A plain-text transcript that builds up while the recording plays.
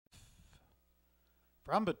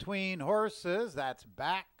From between horses, that's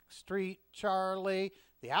Backstreet Charlie.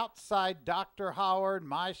 The outside, Dr. Howard,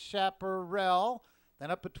 My Chaparral.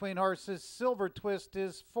 Then up between horses, Silver Twist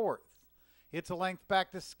is fourth. It's a length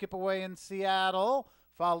back to Skip Away in Seattle,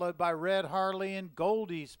 followed by Red Harley and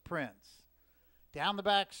Goldie's Prince. Down the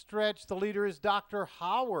back stretch, the leader is Dr.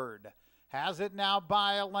 Howard. Has it now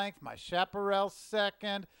by a length. My Chaparral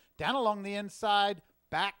second. Down along the inside,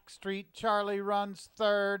 Backstreet Charlie runs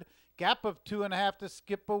third. Gap of 2.5 to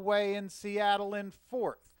Skip Away in Seattle in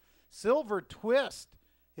fourth. Silver Twist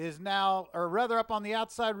is now, or rather up on the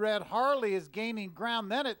outside, Red Harley is gaining ground.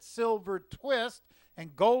 Then it's Silver Twist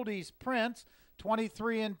and Goldie's Prince,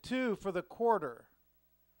 23-2 for the quarter.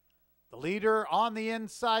 The leader on the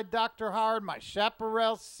inside, Dr. Howard, My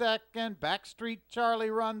Chaparral second. Backstreet Charlie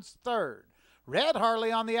runs third. Red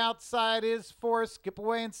Harley on the outside is fourth. Skip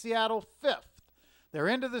Away in Seattle fifth. They're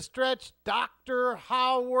into the stretch. Dr.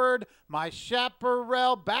 Howard, My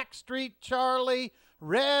Chaparral, Backstreet Charlie,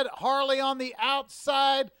 Red Harley on the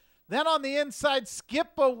outside. Then on the inside,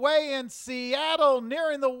 Skip Away in Seattle,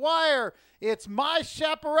 nearing the wire. It's My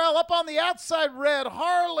Chaparral up on the outside, Red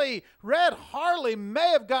Harley. Red Harley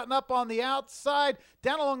may have gotten up on the outside.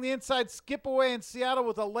 Down along the inside, Skip Away in Seattle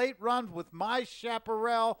with a late run with My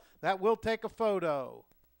Chaparral. That will take a photo.